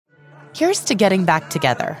Here's to getting back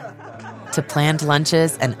together, to planned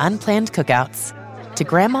lunches and unplanned cookouts, to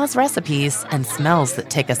grandma's recipes and smells that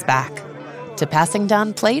take us back, to passing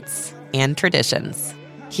down plates and traditions.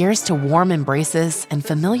 Here's to warm embraces and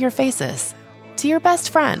familiar faces, to your best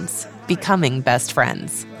friends becoming best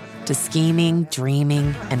friends, to scheming,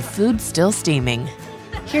 dreaming, and food still steaming.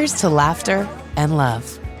 Here's to laughter and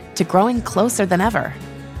love, to growing closer than ever.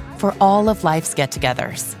 For all of life's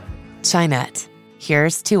get-togethers, Chinette,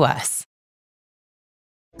 here's to us.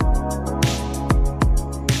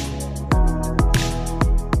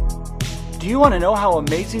 Do you want to know how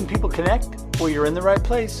amazing people connect? Well, you're in the right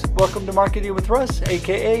place. Welcome to Marketing with Russ,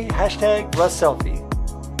 aka #RussSelfie.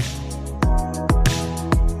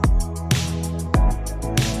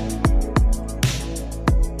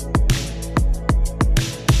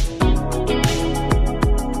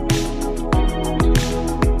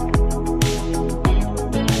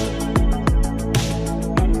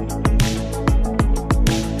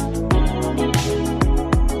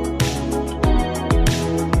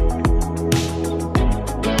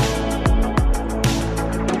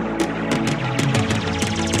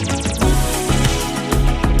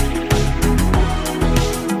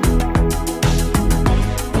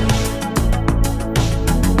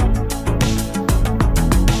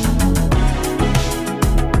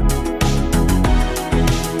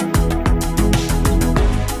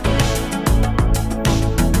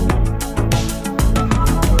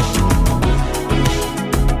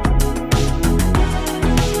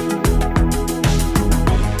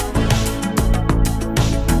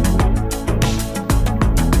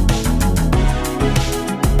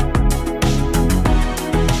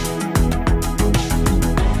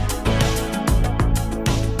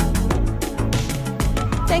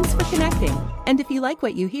 Thanks for connecting. And if you like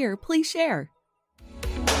what you hear, please share.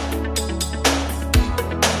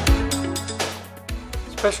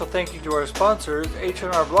 Special thank you to our sponsors,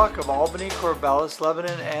 H&R Block of Albany, Corvallis,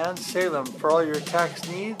 Lebanon, and Salem. For all your tax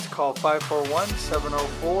needs, call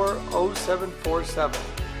 541-704-0747.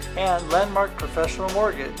 And Landmark Professional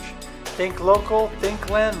Mortgage. Think local, think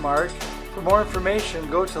Landmark. For more information,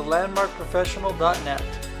 go to landmarkprofessional.net.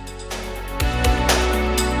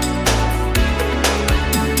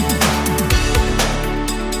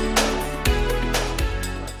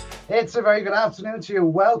 It's a very good afternoon to you.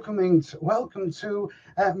 Welcome to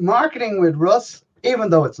Marketing with Russ. Even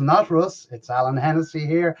though it's not Russ, it's Alan Hennessy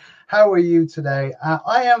here. How are you today?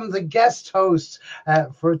 I am the guest host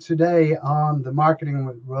for today on the Marketing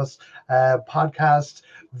with Russ podcast,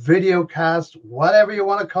 videocast, whatever you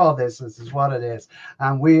want to call this. This is what it is.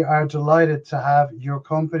 And we are delighted to have your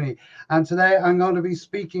company. And today I'm going to be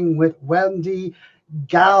speaking with Wendy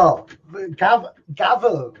Gavin.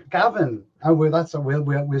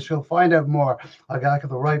 We shall find out more. I got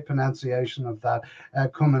the right pronunciation of that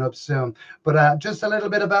coming up soon. But just a little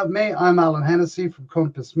bit about me. I'm Alan Hennessy from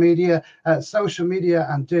Compass Media, social media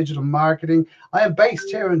and digital marketing. I am based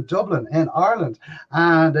here in Dublin, in Ireland,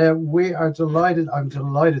 and we are delighted. I'm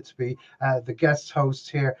delighted to be the guest host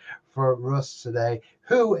here for Russ today,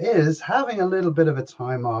 who is having a little bit of a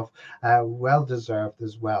time off, well deserved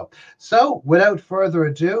as well. So without further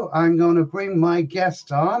ado, I'm going to bring my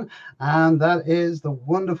guest on, and that is the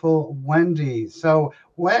wonderful Wendy. So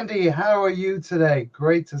Wendy, how are you today?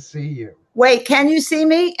 Great to see you. Wait, can you see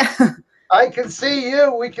me? I can see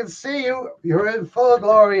you. We can see you. You're in full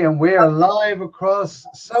glory, and we are live across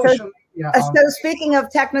social media. So speaking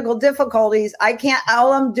of technical difficulties,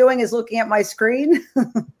 all I'm doing is looking at my screen.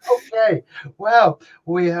 Okay. Well,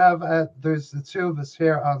 we have, there's the two of us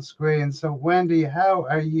here on screen. So Wendy, how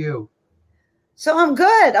are you? So I'm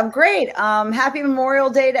good. I'm great. Happy Memorial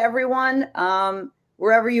Day to everyone.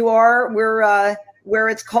 Wherever you are, where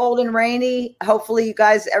it's cold and rainy. Hopefully you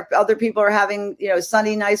guys, other people are having,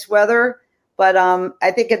 sunny, nice weather. But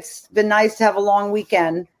I think it's been nice to have a long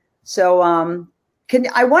weekend. So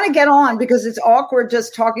I want to get on because it's awkward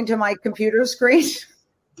just talking to my computer screen.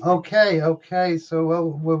 Okay.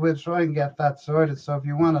 So we'll try and get that sorted. So if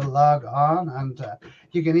you want to log on, and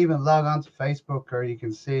you can even log on to Facebook, or you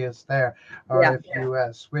can see us there. Or if you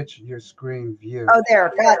switch your screen view. Oh, there.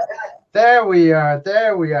 Got it. There we are.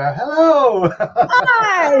 Hello.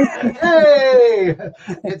 Hi. Hey.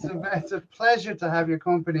 It's a pleasure to have your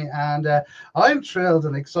company, and I'm thrilled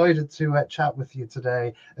and excited to chat with you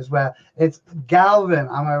today as well. It's Galvin.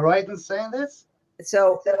 Am I right in saying this?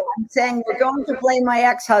 So I'm saying we're going to blame my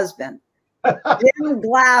ex-husband. Jim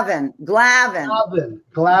Glavin.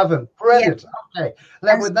 Brilliant. Yeah. Okay.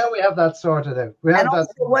 Now we have that sorted out.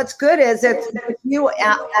 What's good is that you,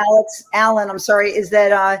 Alan, I'm sorry, is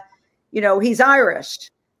that he's Irish,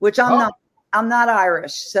 which I'm not. I'm not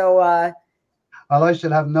Irish, so Well, I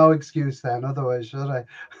should have no excuse then, otherwise, should I?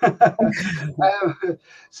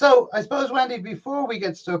 So I suppose, Wendy, before we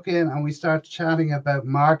get stuck in and we start chatting about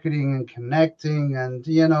marketing and connecting and,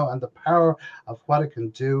 and the power of what it can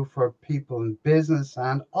do for people in business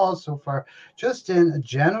and also for just in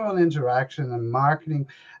general interaction and marketing,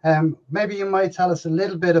 maybe you might tell us a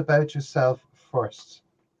little bit about yourself first.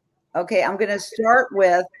 Okay, I'm going to start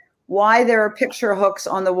with why there are picture hooks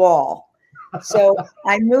on the wall. So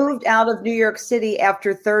I moved out of New York City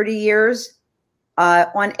after 30 years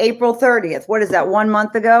on April 30th. What is that, 1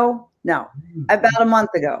 month ago? No, about a month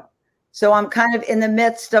ago. So I'm kind of in the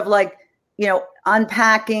midst of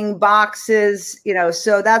unpacking boxes,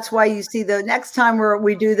 so that's why you see the next time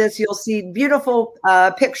we do this, you'll see beautiful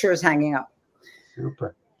pictures hanging up.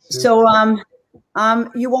 Super. So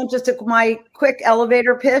you want just my quick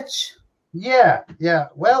elevator pitch? Yeah.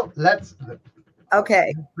 Well, let's.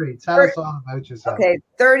 Okay. Tell us all about yourself. Okay.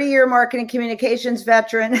 30-year marketing communications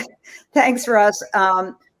veteran. Thanks for us.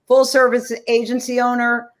 Full service agency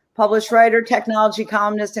owner, published writer, technology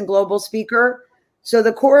columnist, and global speaker. So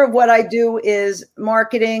the core of what I do is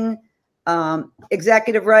marketing,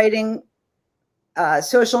 executive writing,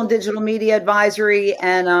 social and digital media advisory,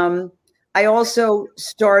 and I also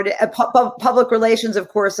started public relations, of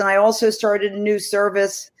course, and I also started a new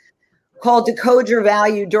service called Decode Your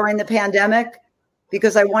Value during the pandemic,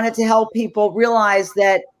 because I wanted to help people realize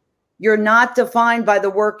that you're not defined by the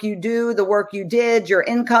work you do, the work you did, your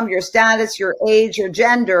income, your status, your age, your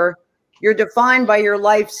gender. You're defined by your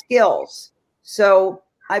life skills. So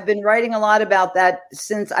I've been writing a lot about that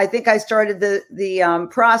since I think I started the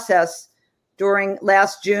process during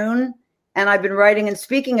last June. And I've been writing and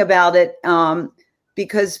speaking about it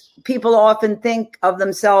because people often think of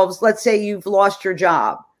themselves, let's say you've lost your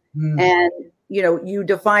job and you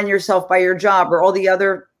define yourself by your job or all the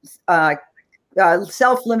other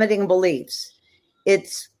self-limiting beliefs.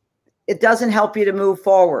 It doesn't help you to move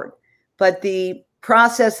forward. But the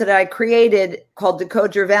process that I created called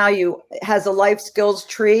Decode Your Value has a life skills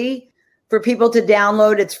tree for people to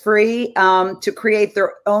download. It's free to create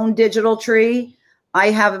their own digital tree.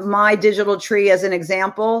 I have my digital tree as an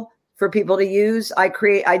example for people to use.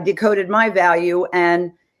 I decoded my value,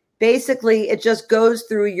 and basically it just goes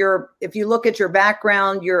through if you look at your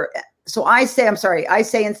background, I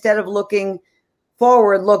say instead of looking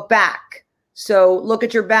forward, look back. So look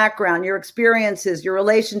at your background, your experiences, your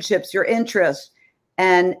relationships, your interests,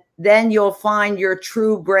 and then you'll find your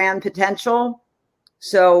true brand potential.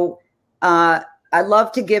 So I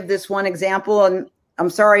love to give this one example, and I'm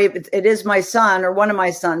sorry if it is my son or one of my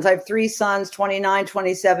sons. I have 3 sons, 29,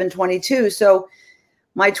 27, 22. So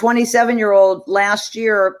my 27-year-old last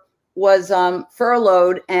year was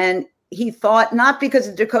furloughed, and he thought, not because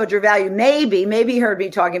of Decode Your Value, maybe he heard me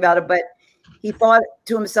talking about it, but he thought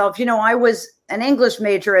to himself, I was an English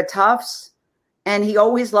major at Tufts, and he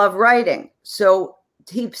always loved writing. So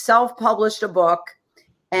he self-published a book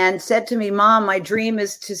and said to me, Mom, my dream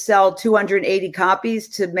is to sell 280 copies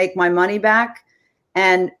to make my money back.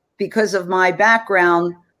 And because of my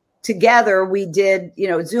background, together we did,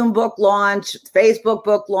 Zoom book launch, Facebook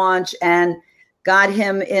book launch, and got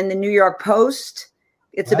him in the New York Post.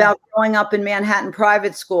 It's about growing up in Manhattan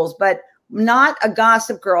private schools, but not a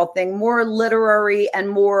Gossip Girl thing, more literary and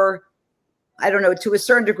more, to a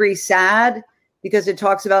certain degree, sad, because it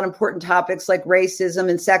talks about important topics like racism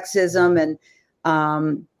and sexism and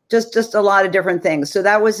just a lot of different things. So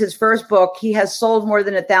that was his first book. He has sold more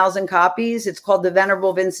than 1,000 copies. It's called The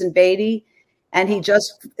Venerable Vincent Beatty. And he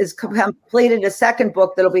just is completed a second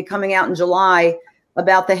book that'll be coming out in July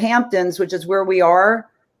about the Hamptons, which is where we are.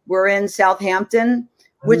 We're in Southampton,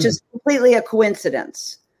 which is completely a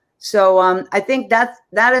coincidence. So I think that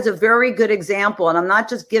is a very good example. And I'm not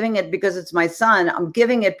just giving it because it's my son. I'm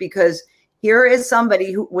giving it because here is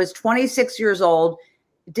somebody who was 26 years old,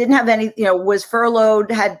 didn't have any, was furloughed,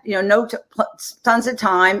 had, tons of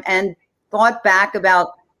time, and thought back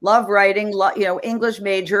about love writing, English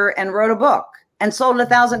major, and wrote a book and sold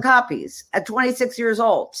 1,000 copies at 26 years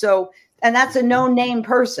old. So, and that's a no-name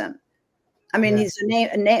person. I mean, he's a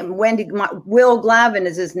name, Will Glavin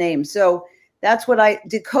is his name. So that's what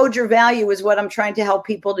Decode Your Value is what I'm trying to help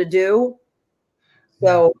people to do.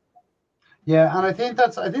 So. Yeah, and I think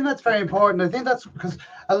that's very important. I think that's because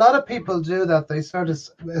a lot of people do that. They sort of,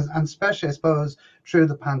 and especially, I suppose, through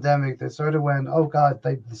the pandemic, they sort of went, oh God,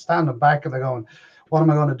 they stand back and they're going, what am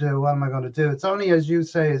I going to do? What am I going to do? It's only, as you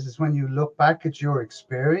say, is when you look back at your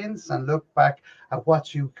experience and look back at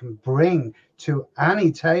what you can bring to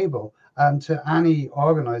any table and to any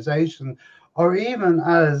organization, or even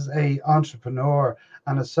as a entrepreneur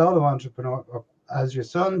and a solo entrepreneur, or as your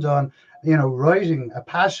son done, writing a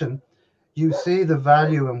passion. you see the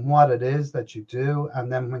value in what it is that you do,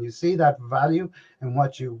 and then when you see that value in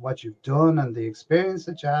what you've done and the experience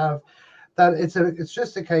that you have, that it's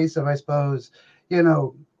just a case of, I suppose,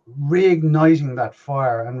 reigniting that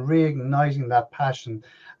fire and reigniting that passion.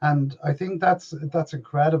 And I think that's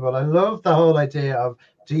incredible. I love the whole idea of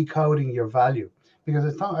decoding your value,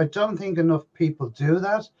 because I don't think enough people do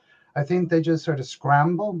that. I think they just sort of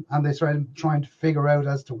scramble and they start trying to figure out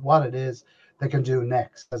as to what it is they can do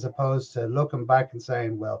next, as opposed to looking back and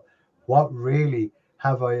saying, well, what really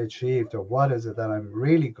have I achieved, or what is it that I'm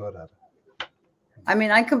really good at? I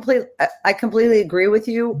mean, I completely agree with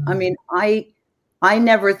you. I mean, I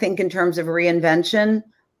never think in terms of reinvention.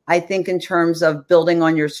 I think in terms of building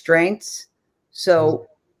on your strengths. So,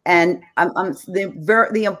 and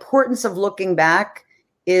the importance of looking back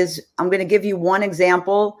is, I'm going to give you one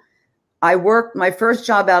example. My first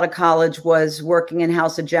job out of college was working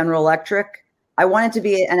in-house at General Electric. I wanted to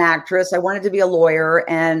be an actress. I wanted to be a lawyer.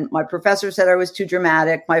 And my professor said I was too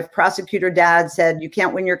dramatic. My prosecutor dad said, you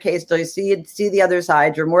can't win your case till you see the other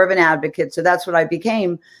side. You're more of an advocate. So that's what I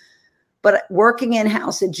became. But working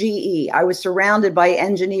in-house at GE, I was surrounded by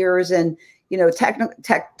engineers and,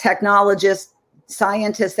 technologists,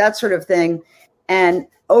 scientists, that sort of thing. And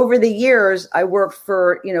over the years, I worked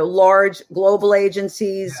for, large global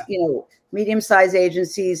agencies, medium-sized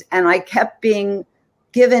agencies, and I kept being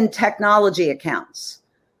given technology accounts.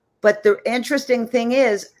 But the interesting thing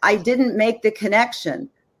is, I didn't make the connection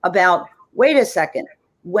about, wait a second,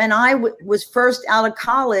 when I was first out of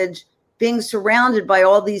college, being surrounded by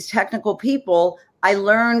all these technical people, I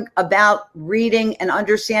learned about reading and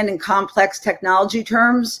understanding complex technology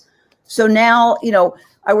terms. So now,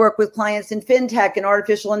 I work with clients in fintech and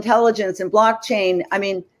artificial intelligence and blockchain. I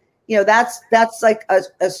mean, that's like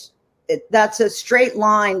that's a straight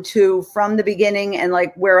line from the beginning and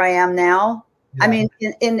like where I am now. Yeah. I mean,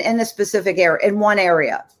 in a specific area, in one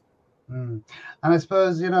area. And I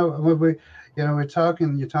suppose, we're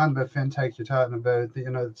talking. You're talking about fintech. You're talking about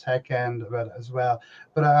the tech end of it as well.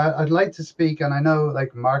 But I'd like to speak, and I know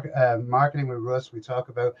like marketing with Russ, we talk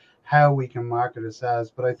about how we can market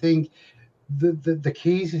ourselves. But I think the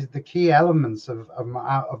key elements of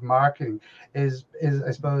marketing is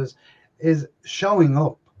I suppose is showing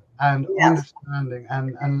up and understanding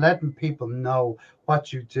and letting people know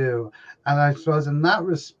what you do. And I suppose in that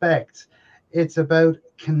respect, it's about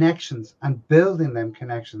connections and building them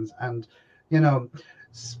connections and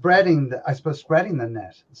spreading the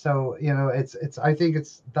net. So I think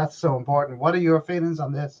that's so important. What are your feelings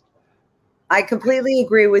on this? I completely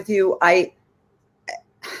agree with you. I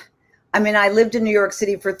mean, I lived in New York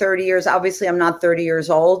City for 30 years. Obviously, I'm not 30 years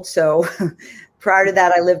old. So prior to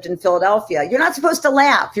that, I lived in Philadelphia. You're not supposed to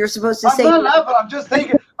laugh. You're supposed to say. I'm not laughing. I'm just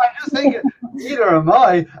thinking. Neither am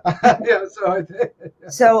I. I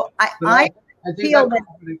think feel that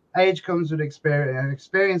age comes with experience, and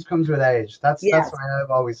experience comes with age. That's why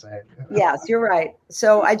I've always said. Yes, you're right.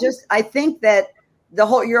 So I think that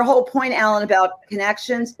your whole point, Alan, about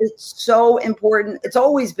connections is so important. It's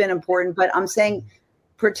always been important, but I'm saying,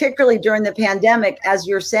 particularly during the pandemic, as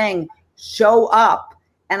you're saying, show up.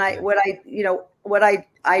 And what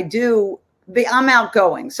I do, I'm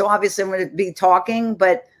outgoing. So obviously I'm going to be talking,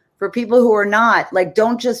 but for people who are not, like,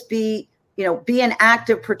 don't just be an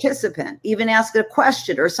active participant, even ask a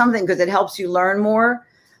question or something, because it helps you learn more.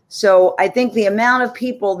 So I think the amount of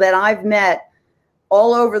people that I've met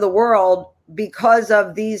all over the world because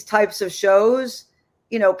of these types of shows,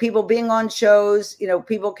 people being on shows,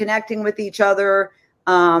 people connecting with each other,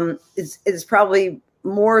 is probably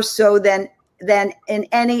more so than in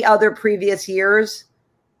any other previous years.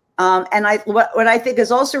 And what I think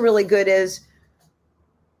is also really good is,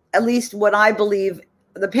 at least what I believe,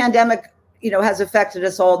 the pandemic has affected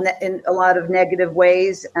us all in a lot of negative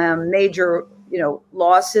ways, major,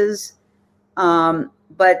 losses.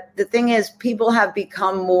 But the thing is, people have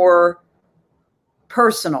become more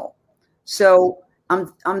personal. So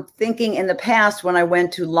I'm thinking in the past, when I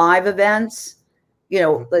went to live events,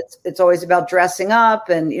 it's always about dressing up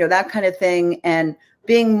and, that kind of thing, and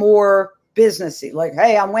being more businessy, like,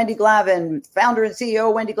 hey, I'm Wendy Glavin, founder and CEO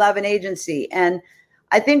of Wendy Glavin Agency. And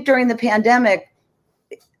I think during the pandemic,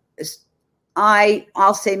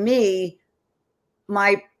 I'll say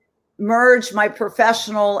merged my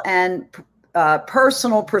professional and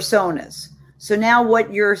personal personas. So now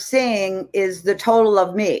what you're seeing is the total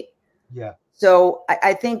of me. Yeah. So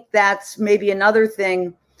I think that's maybe another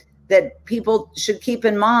thing that people should keep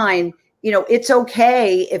in mind. It's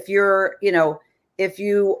okay if if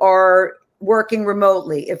you are working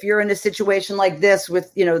remotely, if you're in a situation like this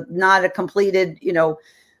with, not a completed,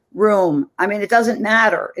 room. I mean, it doesn't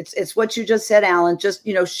matter. It's what you just said, Alan. Just,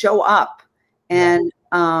 show up. And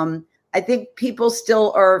I think people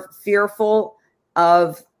still are fearful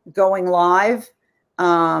of going live.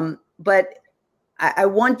 But I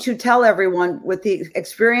want to tell everyone, with the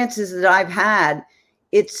experiences that I've had,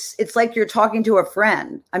 it's like you're talking to a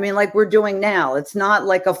friend. I mean, like we're doing now. It's not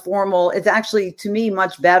like a formal, it's actually, to me,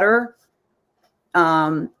 much better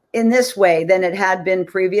in this way than it had been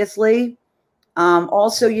previously.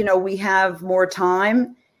 Also, we have more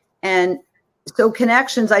time. And so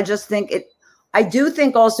connections, I just think I do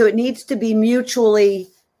think also it needs to be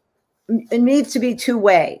it needs to be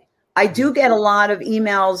two-way. I do get a lot of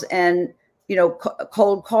emails and,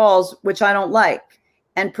 cold calls, which I don't like.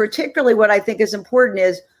 And particularly what I think is important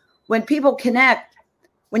is when people connect,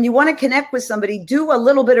 when you want to connect with somebody, do a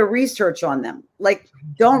little bit of research on them. Like,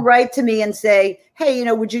 don't write to me and say, hey,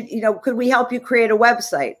 would you, could we help you create a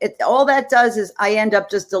website? All that does is I end up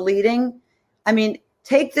just deleting. I mean,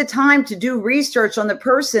 take the time to do research on the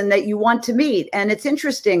person that you want to meet. And it's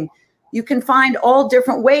interesting. You can find all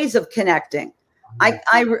different ways of connecting.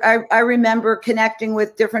 I remember connecting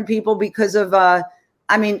with different people because of, I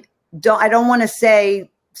don't want to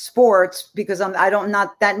say sports because I'm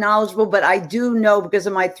not that knowledgeable, but I do know because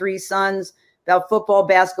of my three sons about football,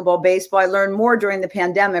 basketball, baseball. I learned more during the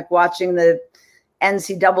pandemic watching the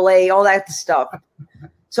NCAA, all that stuff.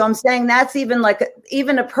 So I'm saying that's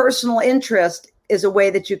even a personal interest is a way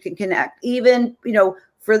that you can connect. Even,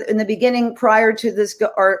 in the beginning, prior to this,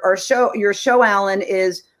 our show, your show, Alan,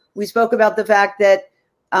 is we spoke about the fact that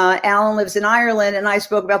Alan lives in Ireland, and I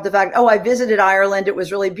spoke about the fact, I visited Ireland. It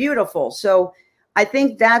was really beautiful. So I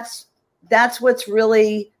think that's what's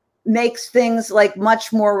really makes things like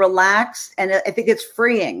much more relaxed. And I think it's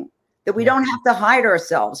freeing that we don't have to hide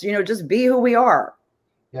ourselves, just be who we are.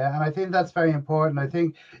 Yeah, and I think that's very important. I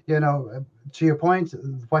think, to your point,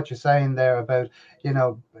 what you're saying there about,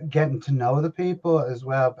 getting to know the people as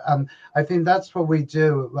well. And I think that's what we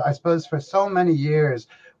do. I suppose for so many years,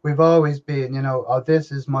 we've always been,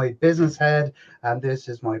 this is my business head and this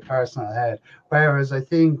is my personal head. Whereas I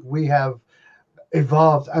think we have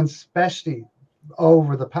evolved, and especially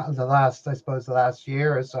over the last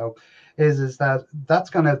year or so, is that that's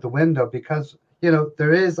gone out the window because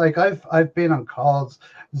there is, like, I've been on calls,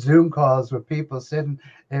 Zoom calls with people sitting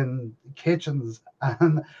in kitchens,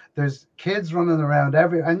 and there's kids running around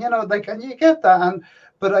and you get that.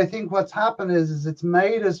 But I think what's happened is it's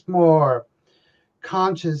made us more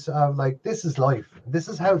conscious of, like, this is life, this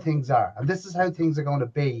is how things are, and this is how things are going to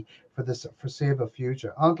be for the foreseeable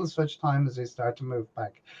future until such time as they start to move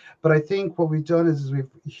back. But I think what we've done is we've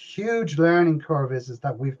huge learning curve is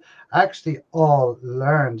that we've actually all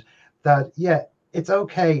learned that, it's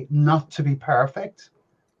okay not to be perfect,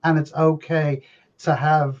 and it's okay to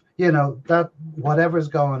have, that whatever's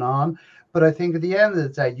going on. But I think at the end of the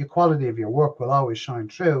day, your quality of your work will always shine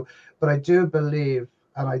through. But I do believe,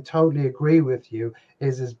 and I totally agree with you,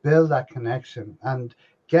 is build that connection and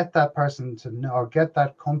get that person to know, or get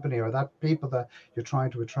that company or that people that you're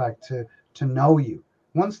trying to attract to know you.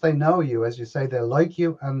 Once they know you, as you say, they'll like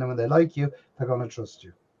you. And then when they like you, they're going to trust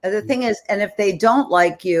you. And the thing is, and if they don't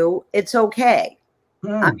like you, it's okay.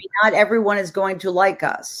 I mean, not everyone is going to like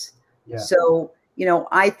us. Yeah. So,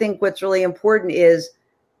 I think what's really important is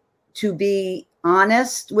to be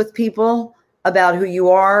honest with people about who you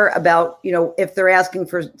are, about, if they're asking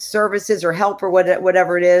for services or help or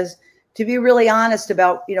whatever it is, to be really honest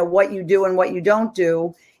about, what you do and what you don't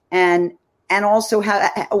do, and also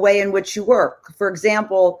have a way in which you work. For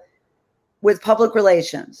example, with public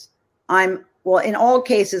relations, in all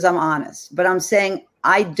cases, I'm honest, but I'm saying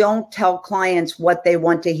I don't tell clients what they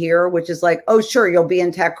want to hear, which is like, oh, sure, you'll be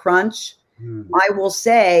in TechCrunch. I will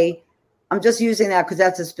say, I'm just using that because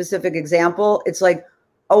that's a specific example. It's like,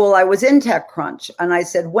 oh, well, I was in TechCrunch. And I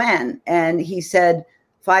said, when? And he said,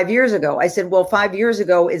 5 years ago. I said, well, 5 years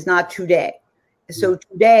ago is not today. So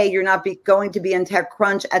today you're not going to be in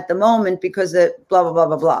TechCrunch at the moment because of blah, blah, blah,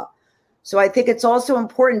 blah, blah. So I think it's also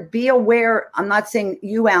important, be aware. I'm not saying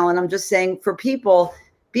you, Alan, I'm just saying for people,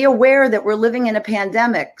 be aware that we're living in a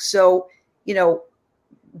pandemic. So,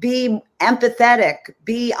 be empathetic,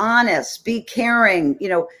 be honest, be caring.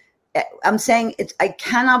 I'm saying I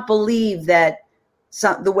cannot believe that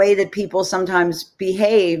the way that people sometimes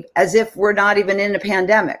behave as if we're not even in a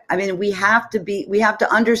pandemic. I mean, we have to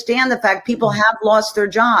understand the fact people have lost their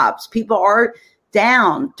jobs. People are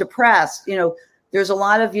down, depressed. There's a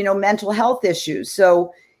lot of, mental health issues.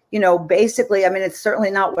 So, basically, I mean, it's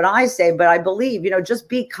certainly not what I say, but I believe, just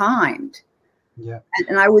be kind. Yeah.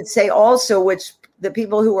 And I would say also, which the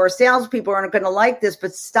people who are salespeople aren't going to like this,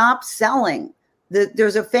 but stop selling.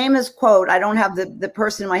 There's a famous quote. I don't have the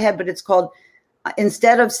person in my head, but it's called,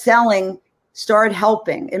 instead of selling, start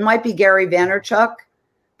helping. It might be Gary Vaynerchuk,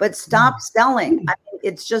 but stop selling.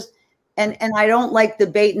 It's just, and I don't like the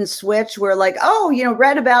bait and switch where like, oh,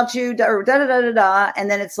 read about you or da da da da da,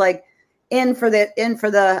 and then it's like in for the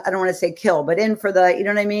I don't want to say kill, but in for the, you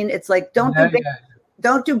know what I mean? It's like don't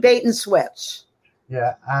do bait and switch.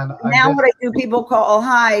 Yeah, and what I do, people call, oh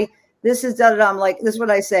hi, this is da da da. I'm like, this is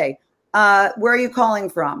what I say. Where are you calling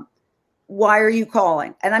from? Why are you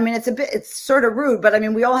calling? And I mean, it's sort of rude, but I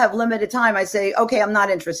mean, we all have limited time. I say, okay, I'm not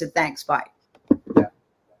interested. Thanks. Bye.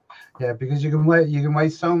 Yeah, because you can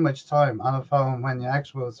waste so much time on a phone when you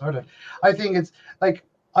actually sort of, I think it's like,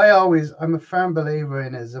 I'm a firm believer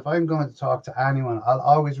in is if I'm going to talk to anyone, I'll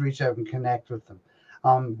always reach out and connect with them.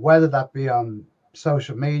 Whether that be on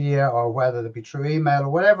social media or whether it be through email or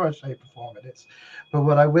whatever shape or form it is. But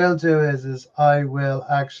what I will do is I will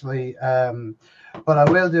actually, I will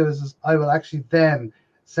actually then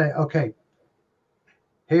say, okay,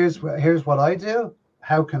 here's what I do.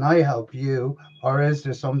 How can I help you? Or is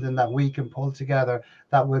there something that we can pull together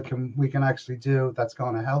that we can actually do that's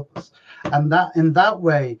going to help us? And that in that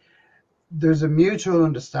way, there's a mutual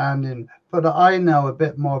understanding, but I know a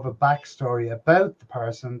bit more of a backstory about the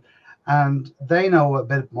person and they know a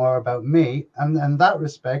bit more about me. And in that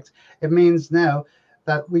respect, it means now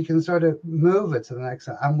that we can sort of move it to the next,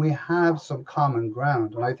 and we have some common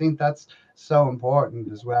ground. And I think that's so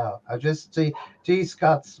important as well. I just see G.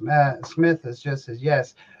 Scott Smith has just said,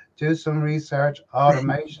 yes, do some research.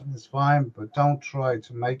 Automation is fine, but don't try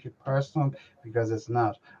to make it personal because it's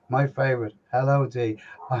not. My favorite, hello D.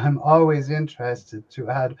 I'm always interested to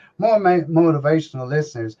add more motivational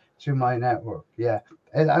listeners to my network. Yeah,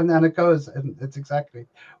 and it goes, and it's exactly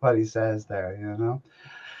what he says there.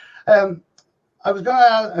 I was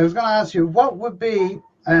gonna ask you what would be,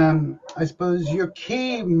 I suppose, your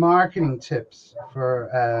key marketing tips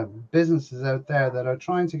for businesses out there that are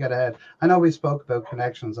trying to get ahead. I know we spoke about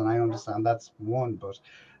connections, and I understand that's one, but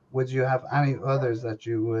would you have any others that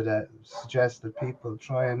you would suggest that people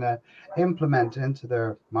try and implement into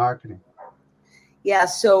their marketing? Yeah,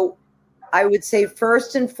 so I would say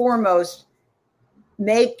first and foremost,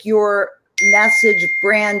 make your message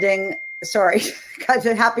branding. Sorry,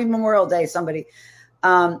 happy Memorial Day, somebody.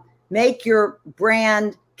 Make your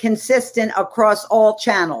brand consistent across all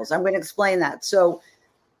channels. I'm going to explain that. So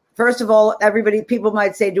first of all, people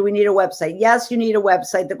might say, do we need a website? Yes, you need a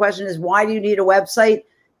website. The question is, why do you need a website?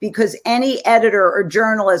 Because any editor or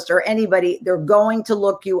journalist or anybody, they're going to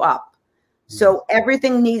look you up. So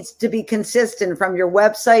everything needs to be consistent from your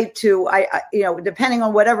website to, depending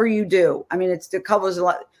on whatever you do. I mean, it covers a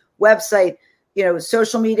lot. Website,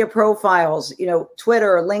 social media profiles,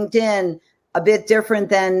 Twitter, LinkedIn, a bit different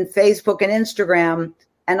than Facebook and Instagram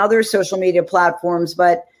and other social media platforms,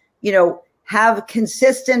 but, have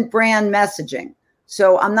consistent brand messaging.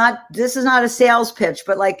 So this is not a sales pitch,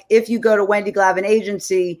 but like if you go to Wendy Glavin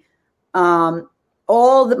Agency,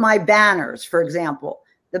 my banners, for example,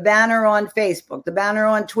 the banner on Facebook, the banner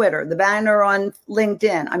on Twitter, the banner on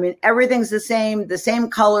LinkedIn. I mean, everything's the same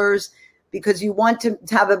colors, because you want to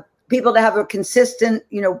have people to have a consistent,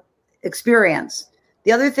 experience.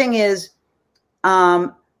 The other thing is,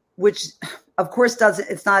 which of course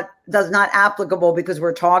does not applicable because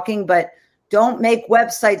we're talking, but don't make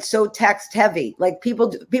websites so text heavy. Like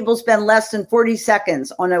people spend less than 40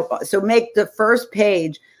 seconds so make the first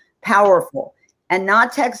page powerful and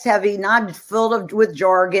not text heavy, not filled with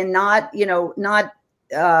jargon, not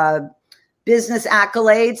business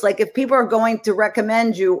accolades. Like if people are going to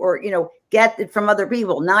recommend you or, get it from other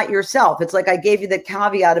people, not yourself. It's like I gave you the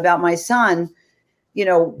caveat about my son,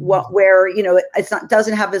 where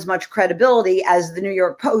doesn't have as much credibility as the New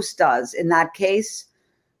York Post does in that case.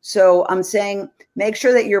 So I'm saying make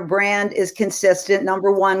sure that your brand is consistent.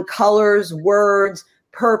 Number one, colors, words,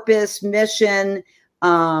 purpose, mission,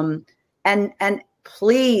 and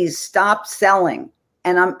please stop selling.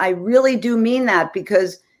 And I really do mean that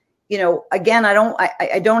because, again, I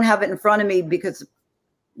don't have it in front of me because,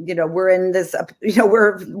 we're in this,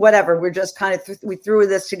 we're whatever, we're just kind of, we threw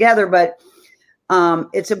this together, but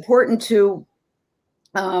it's important to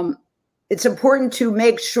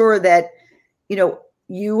make sure that,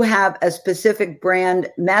 you have a specific brand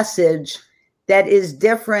message that is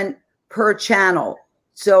different per channel.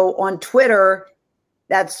 So on Twitter,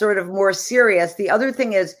 that's sort of more serious. The other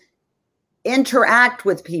thing is interact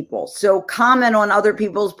with people. So comment on other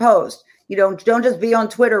people's posts. Don't just be on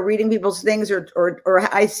Twitter reading people's things or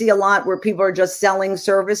I see a lot where people are just selling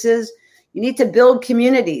services. You need to build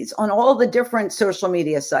communities on all the different social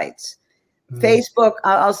media sites. Facebook,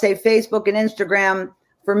 I'll say Facebook and Instagram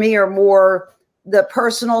for me are more the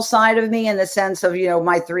personal side of me in the sense of,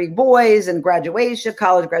 my 3 boys and graduation,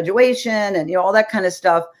 college graduation, and, all that kind of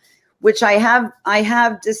stuff, which I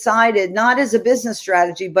have decided, not as a business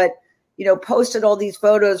strategy, but, posted all these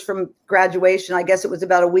photos from graduation. I guess it was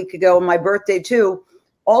about a week ago, and my birthday too,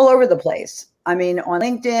 all over the place. I mean, on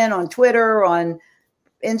LinkedIn, on Twitter, on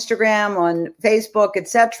Instagram, on Facebook,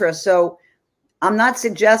 etc. So I'm not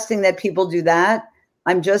suggesting that people do that.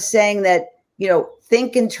 I'm just saying that,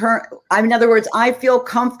 think in other words, I feel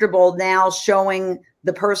comfortable now showing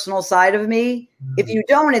the personal side of me. Mm-hmm. If you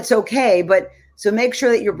don't, it's okay. But so make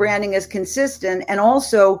sure that your branding is consistent, and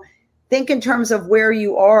also think in terms of where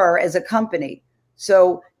you are as a company.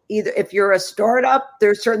 So either if you're a startup,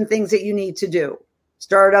 there's certain things that you need to do.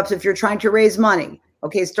 Startups, if you're trying to raise money,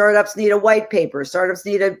 okay, startups need a white paper. Startups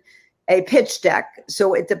need a pitch deck.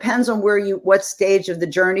 So it depends on what stage of the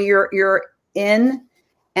journey you're in.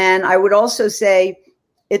 And I would also say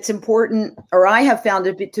it's important, or I have found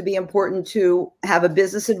it to be important, to have a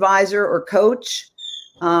business advisor or coach.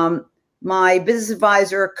 My business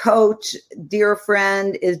advisor, coach, dear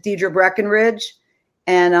friend is Deidre Breckenridge.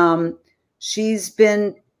 And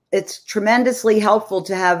it's tremendously helpful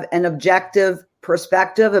to have an objective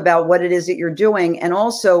perspective about what it is that you're doing. And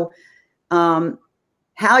also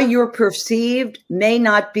how you're perceived may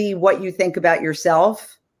not be what you think about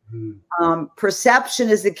yourself. Perception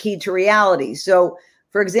is the key to reality. So,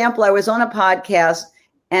 for example, I was on a podcast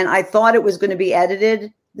and I thought it was going to be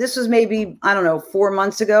edited. This was maybe, 4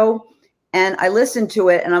 months ago. And I listened to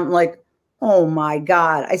it and I'm like, oh my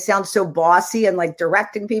God, I sound so bossy and like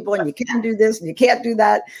directing people, and you can't do this and you can't do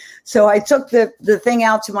that. So I took the thing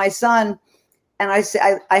out to my son, and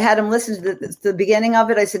I had him listen to the beginning of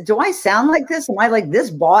it. I said, do I sound like this? Am I like this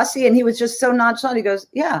bossy? And he was just so nonchalant. He goes,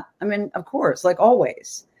 yeah, I mean, of course, like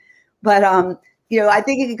always. But, I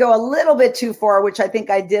think it could go a little bit too far, which I think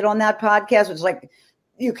I did on that podcast, which is like,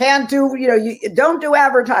 you can't do, you don't do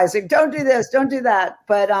advertising, don't do this, don't do that.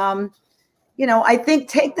 But, I think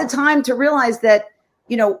take the time to realize that,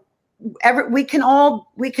 we can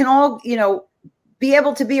all, be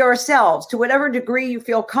able to be ourselves to whatever degree you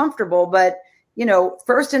feel comfortable. But,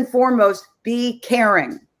 first and foremost, be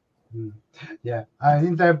caring. Yeah, I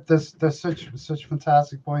think that there's such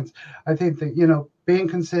fantastic points. I think that, being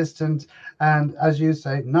consistent and, as you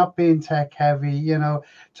say, not being tech heavy,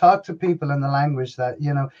 talk to people in the language that,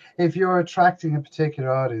 if you're attracting a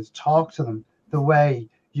particular audience, talk to them the way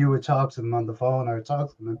you would talk to them on the phone or talk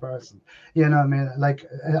to them in person. You know what I mean? Like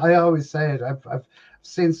I always say it, I've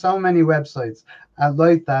seen so many websites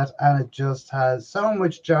like that, and it just has so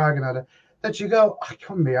much jargon on it that you go, I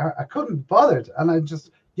couldn't be bothered. And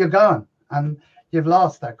you're gone and you've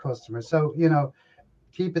lost that customer. So,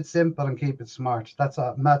 keep it simple and keep it smart. That's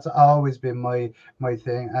always been my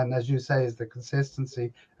thing. And as you say, is the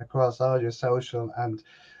consistency across all your social, and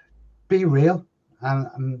be real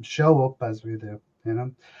and show up as we do.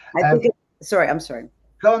 I'm sorry.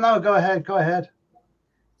 Go ahead.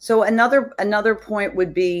 So another point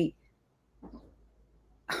would be,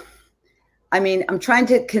 I mean, I'm trying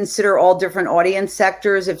to consider all different audience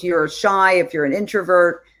sectors. If you're shy, if you're an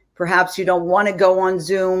introvert, perhaps you don't want to go on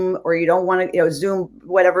Zoom, or you don't want to, Zoom,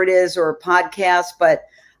 whatever it is, or a podcast. But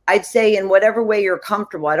I'd say in whatever way you're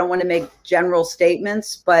comfortable. I don't want to make general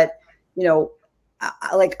statements, but,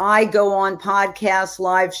 like I go on podcasts,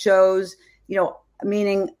 live shows,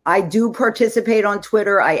 meaning I do participate on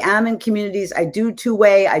Twitter. I am in communities. I do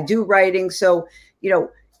two-way. I do writing. So,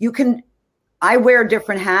 I wear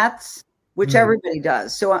different hats, which everybody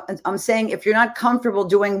does. So I'm saying, if you're not comfortable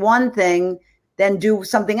doing one thing, then do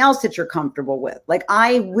something else that you're comfortable with. Like,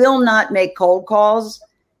 I will not make cold calls.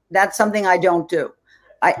 That's something I don't do.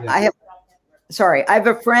 I have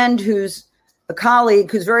a friend who's a colleague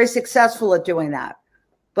who's very successful at doing that,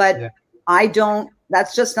 but I don't.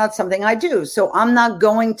 That's just not something I do. So I'm not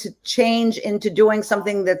going to change into doing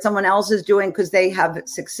something that someone else is doing because they have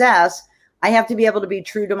success. I have to be able to be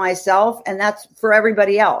true to myself, and that's for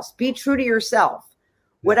everybody else. Be true to yourself.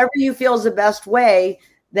 Whatever you feel is the best way,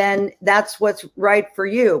 then that's what's right for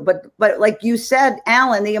you. But like you said,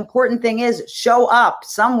 Alan, the important thing is show up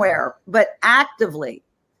somewhere, but actively.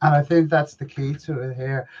 And I think that's the key to it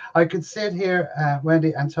here. I could sit here,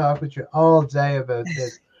 Wendy, and talk with you all day about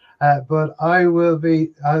this. But I'll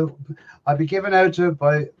be given out to it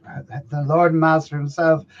by the Lord and Master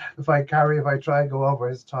himself if I try to go over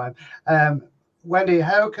his time. Wendy,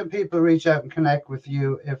 how can people reach out and connect with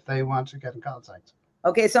you if they want to get in contact?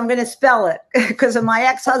 Okay, so I'm going to spell it because of my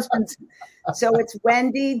ex-husband. So it's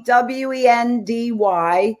Wendy, Wendy.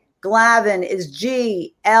 Glavin is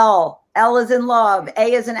G-L. L as in love,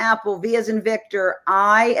 A as in apple, V as in Victor,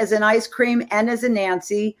 I as in ice cream, N as in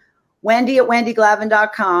Nancy, Wendy at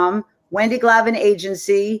wendyglavin.com, Wendy Glavin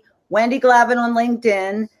Agency, Wendy Glavin on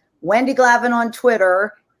LinkedIn, Wendy Glavin on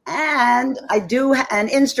Twitter, and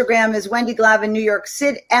Instagram is Wendy Glavin New York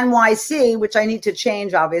City, NYC, which I need to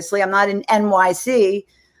change, obviously. I'm not in NYC.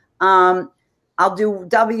 I'll do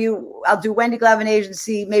Wendy Glavin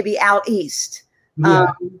Agency, maybe out east.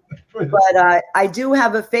 But I do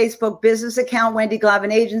have a Facebook business account, Wendy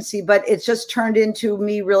Glavin Agency, but it's just turned into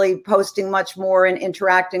me really posting much more and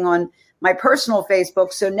interacting on my personal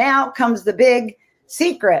Facebook. So now comes the big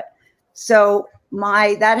secret. So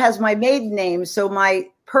that has my maiden name. So my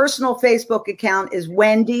personal Facebook account is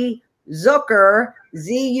Wendy Zucker,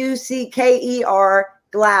 Zucker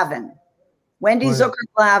Glavin. Wendy Zucker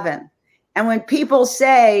Glavin. And when people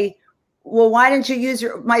say, well, why didn't you use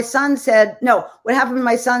my son said, no, what happened?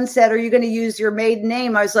 My son said, are you going to use your maiden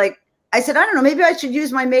name? I said, I don't know, maybe I should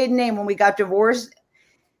use my maiden name when we got divorced.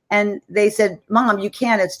 And they said, Mom, you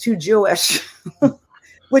can't, it's too Jewish,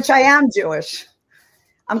 which I am Jewish.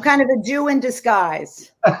 I'm kind of a Jew in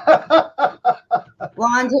disguise.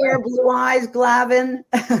 Blonde hair, blue eyes, Glavin.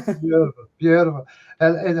 Beautiful, beautiful.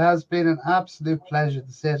 It has been an absolute pleasure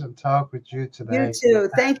to sit and talk with you today. You too.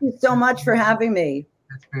 Thank you so much for having me.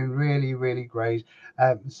 It's been really, really great.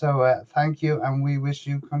 So thank you, and we wish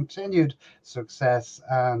you continued success.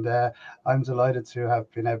 And I'm delighted to have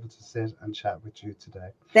been able to sit and chat with you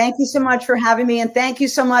today. Thank you so much for having me, and thank you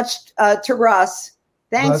so much to Russ.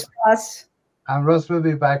 Thanks, Russ. And Russ will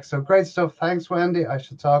be back. So great stuff. Thanks, Wendy. I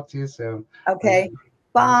shall talk to you soon. Okay.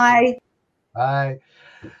 Bye. Bye.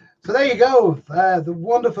 So there you go. The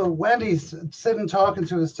wonderful Wendy sitting talking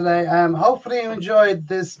to us today. Hopefully you enjoyed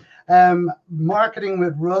this Marketing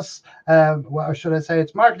with Russ. Or should I say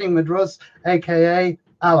it's Marketing with Russ, aka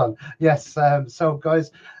Alan. Yes. So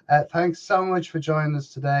guys, thanks so much for joining us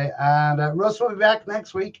today. And Russ will be back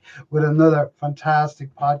next week with another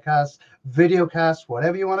fantastic podcast, videocast,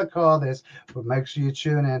 whatever you want to call this. But make sure you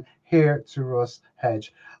tune in here to Russ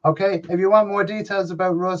Hedge. Okay, if you want more details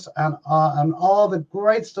about Russ and all the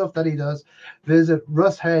great stuff that he does, visit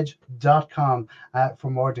russhedge.com for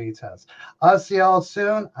more details. I'll see you all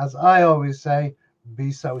soon. As I always say,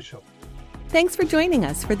 be social. Thanks for joining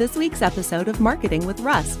us for this week's episode of Marketing with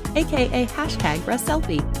Russ, aka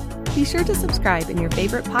 #RussSelfie. Be sure to subscribe in your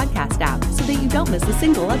favorite podcast app so that you don't miss a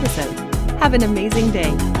single episode. Have an amazing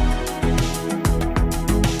day.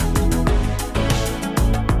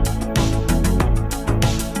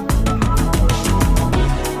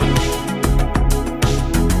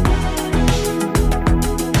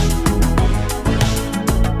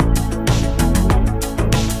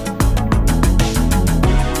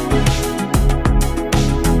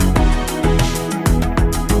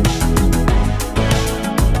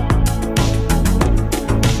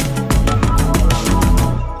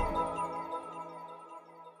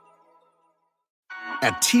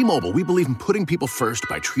 At T-Mobile, we believe in putting people first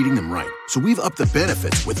by treating them right. So we've upped the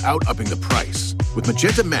benefits without upping the price. With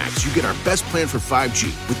Magenta Max, you get our best plan for 5G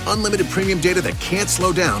with unlimited premium data that can't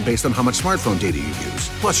slow down based on how much smartphone data you use.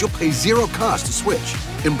 Plus, you'll pay zero cost to switch.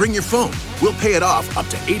 And bring your phone. We'll pay it off up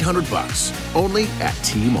to $800. Only at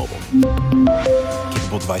T-Mobile.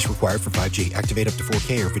 Capable device required for 5G. Activate up to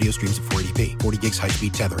 4K or video streams at 480p. 40 gigs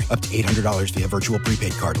high-speed tethering. Up to $800 via virtual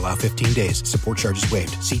prepaid card. Allow 15 days. Support charges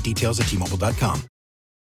waived. See details at T-Mobile.com.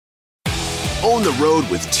 Own the road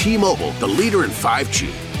with T-Mobile, the leader in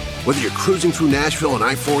 5G. Whether you're cruising through Nashville on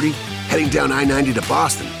I-40, heading down I-90 to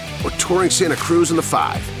Boston, or touring Santa Cruz in the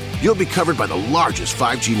 5, you'll be covered by the largest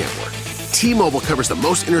 5G network. T-Mobile covers the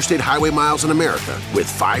most interstate highway miles in America with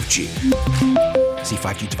 5G. See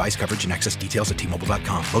 5G device coverage and access details at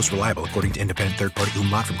T-Mobile.com. Most reliable according to independent third-party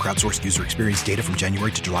Umlaut from crowdsourced user experience data from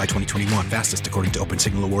January to July 2021. Fastest according to Open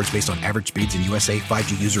Signal Awards based on average speeds in USA.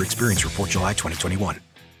 5G user experience report July 2021.